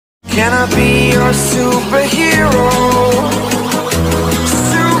Can I be your superhero?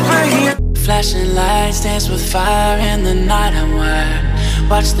 Superhero. Flashing lights dance with fire in the night. I'm wired.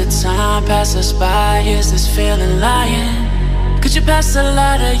 Watch the time pass us by. Is this feeling lying? Could you pass the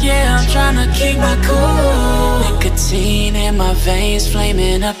lighter? Yeah, I'm trying to keep my cool. Nicotine in my veins,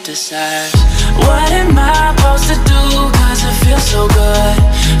 flaming up desires. What am I supposed to do? Cause it feels so good.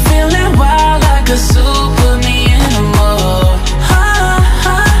 Feeling wild like a zoo. Put me in a mood.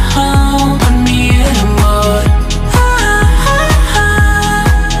 Put me in a mood.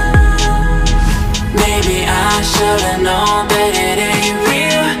 Maybe I should've known that it ain't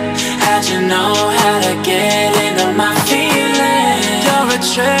real. How'd you know how to get into my feelings? You're a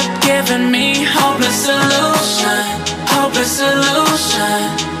trip giving me hopeless solution. Hopeless solution.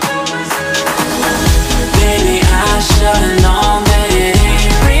 Baby, I should've known that it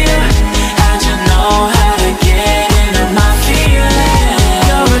ain't real. How'd you know how to get into my feelings?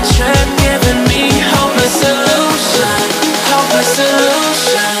 You're a trip giving me hopeless solution. Hopeless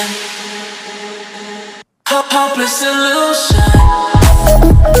solution. Hopeless solution.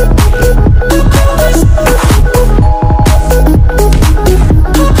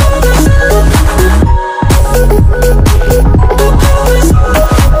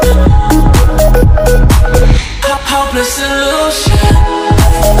 Hopeless solution.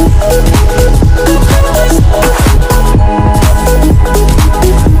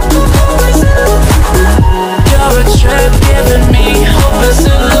 You're a trip giving me hopeless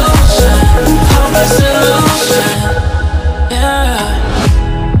solution. Hopeless solution.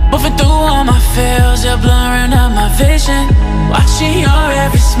 Yeah. Moving through all my feels, you're blurring out my vision. Watching your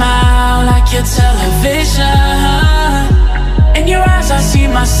every smile like your television. In your eyes I see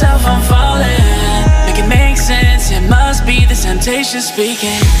myself, I'm falling. Make it make sense, it must be the temptation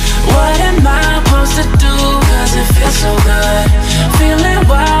speaking. What am I supposed to do? Cause it feels so good. Feeling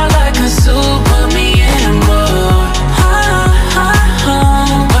wild like a zoo. Put me in a mood.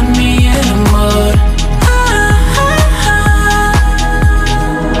 Put me in a mood.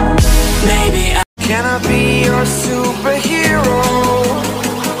 Maybe Can I be your superhero?